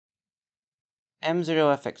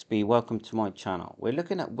M0FXB, welcome to my channel. We're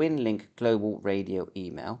looking at Winlink Global Radio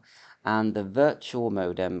Email and the virtual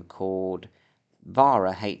modem called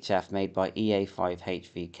Vara HF made by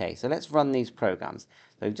EA5HVK. So let's run these programs.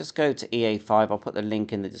 So just go to EA5, I'll put the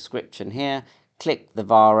link in the description here, click the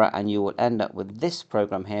Vara and you will end up with this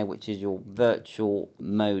program here, which is your virtual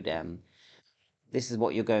modem. This is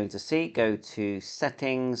what you're going to see. Go to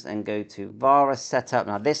settings and go to Vara setup.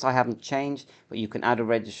 Now this I haven't changed, but you can add a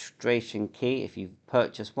registration key if you've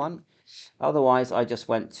purchased one. Otherwise, I just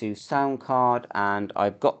went to sound card and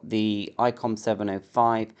I've got the Icom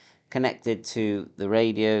 705 connected to the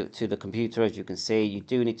radio, to the computer. As you can see, you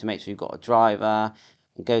do need to make sure you've got a driver.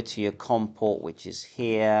 Go to your COM port, which is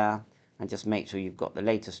here, and just make sure you've got the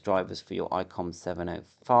latest drivers for your Icom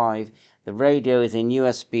 705. The radio is in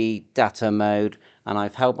USB data mode, and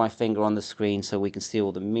I've held my finger on the screen so we can see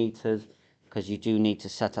all the meters, because you do need to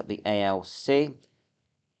set up the ALC.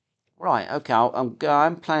 Right, okay,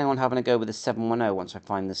 I'm planning on having a go with the 710 once I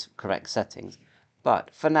find the correct settings.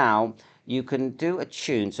 But for now, you can do a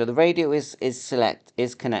tune. So the radio is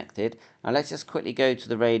connected. Now let's just quickly go to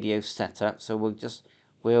the radio setup. So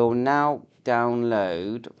we'll now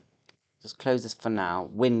download, just close this for now,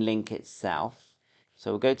 Winlink itself.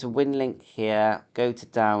 So we'll go to Winlink here, go to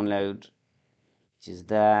download, which is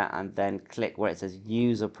there, and then click where it says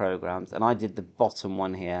user programs. And I did the bottom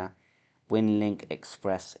one here. Winlink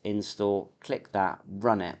Express install, click that,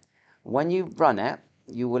 run it. When you run it,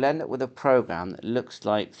 you will end up with a program that looks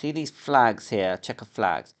like, see these flags here, checker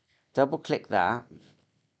flags, double click that,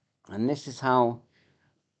 and this is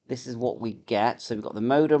what we get. So we've got the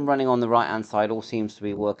modem running on the right hand side, all seems to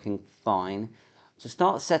be working fine. To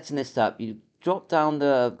start setting this up, you drop down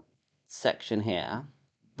the section here,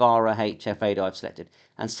 Vara HF radio I've selected,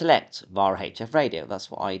 and select Vara HF radio.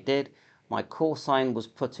 That's what I did. My call sign was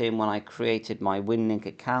put in when I created my Winlink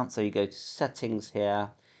account. So you go to settings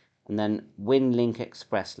here and then Winlink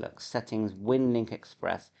Express, look, settings, Winlink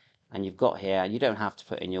Express. And you've got here, you don't have to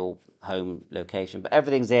put in your home location, but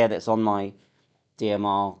everything's there that's on my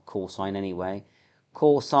DMR call sign anyway.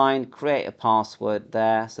 Call sign, create a password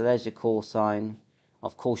there. So there's your call sign.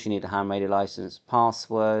 Of course you need a ham radio license.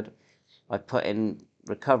 Password. I put in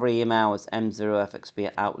recovery email as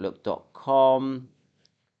m0fxb@outlook.com.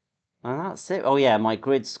 And that's it. Oh yeah, my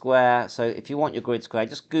grid square. So if you want your grid square,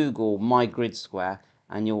 just Google my grid square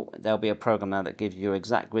and there'll be a program there that gives you your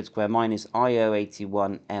exact grid square. Mine is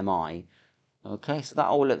IO81MI. Okay, so that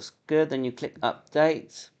all looks good. Then you click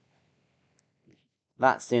update.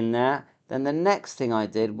 That's in there. Then the next thing I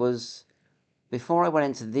did was, before I went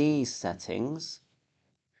into these settings,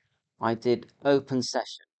 I did open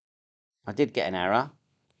session. I did get an error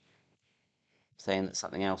saying that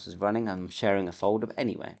something else is running. I'm sharing a folder, but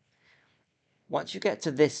anyway. Once you get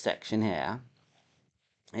to this section here,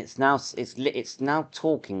 it's now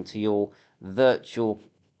talking to your virtual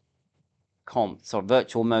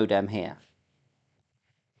virtual modem here.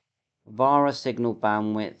 Vara signal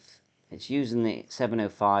bandwidth. It's using the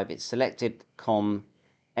 705. It's selected COM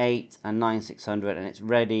 8 and 9600 and it's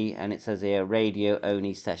ready, and it says here radio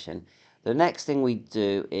only session. The next thing we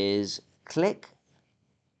do is click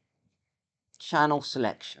channel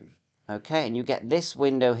selection. Okay, and you get this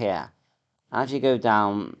window here. As you go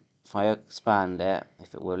down, if I expand it,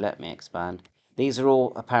 if it will let me expand, these are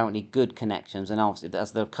all apparently good connections, and obviously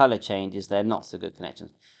as the color changes, they're not so good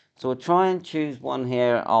connections. So we'll try and choose one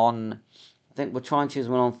here on, I think we'll try and choose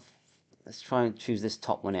one on, let's try and choose this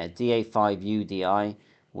top one here, DA5UDI.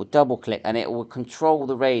 We'll double click and it will control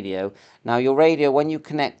the radio. Now your radio, when you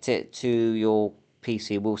connect it to your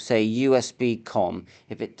PC, will say USB COM.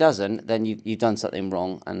 If it doesn't, then you've done something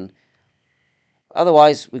wrong. And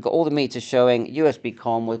otherwise, we've got all the meters showing USB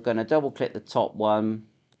COM. We're going to double click the top one.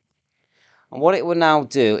 And what it will now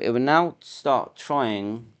do, it will now start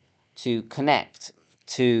trying to connect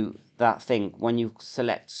to that thing when you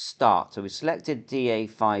select start. So we selected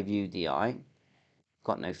DA5UDI,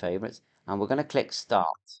 got no favorites, and we're going to click start.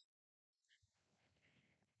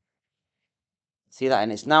 See that?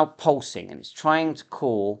 And it's now pulsing and it's trying to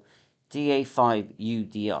call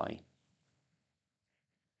DA5UDI.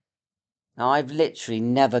 Now I've literally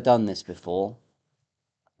never done this before.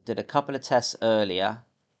 Did a couple of tests earlier,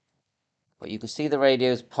 but you can see the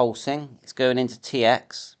radio's pulsing. It's going into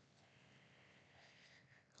TX.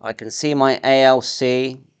 I can see my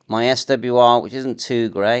ALC, my SWR, which isn't too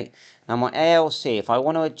great. Now my ALC, if I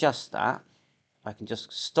want to adjust that, I can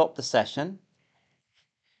just stop the session,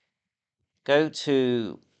 go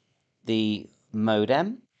to the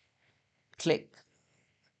modem, click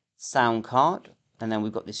sound card, and then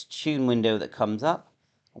we've got this tune window that comes up.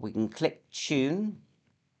 We can click tune.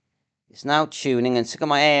 It's now tuning, and look at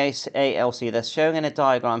my ALC. They're showing in a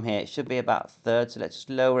diagram here. It should be about a third, so let's just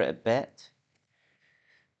lower it a bit.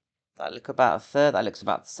 That looks about a third. That looks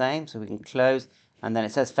about the same. So we can close, and then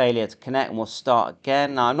it says failure to connect, and we'll start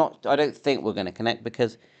again. Now I don't think we're going to connect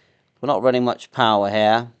because we're not running much power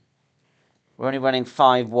here. We're only running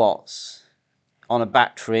 5 watts on a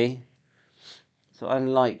battery, so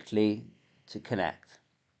unlikely to connect.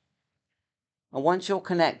 And once you're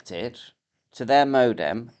connected to their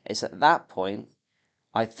modem, it's at that point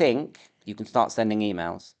I think you can start sending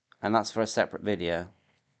emails, and that's for a separate video.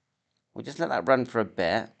 We'll just let that run for a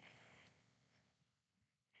bit.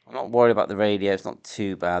 I'm not worried about the radio, it's not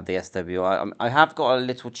too bad, the SWI. I have got a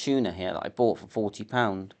little tuner here that I bought for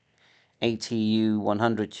 £40. ATU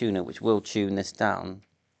 100 tuner, which will tune this down.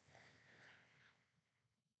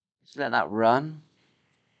 Just let that run.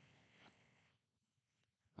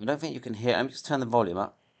 I don't think you can hear. Let me just turn the volume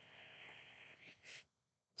up.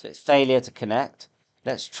 So it's failure to connect.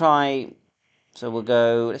 Let's try. So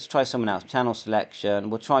let's try someone else. Channel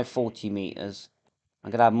selection. We'll try 40 meters.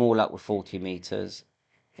 I'm going to have more luck with 40 meters.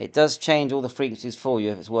 It does change all the frequencies for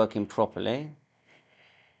you if it's working properly.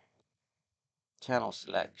 Channel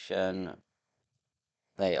selection.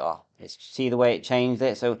 There you are. See the way it changed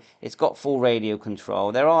it? So it's got full radio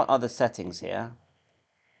control. There are other settings here.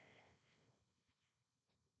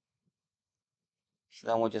 So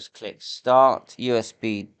then we'll just click start,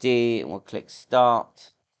 USB-D, and we'll click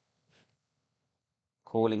start.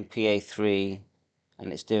 Calling PA3,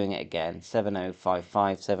 and it's doing it again.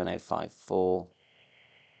 7055, 7054.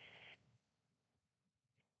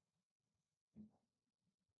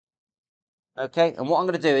 Okay, and what I'm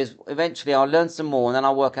going to do is eventually I'll learn some more, and then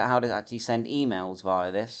I'll work out how to actually send emails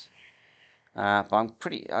via this. But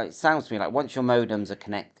it sounds to me like once your modems are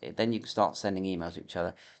connected, then you can start sending emails to each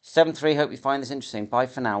other. 7-3, hope you find this interesting. Bye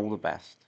for now, all the best.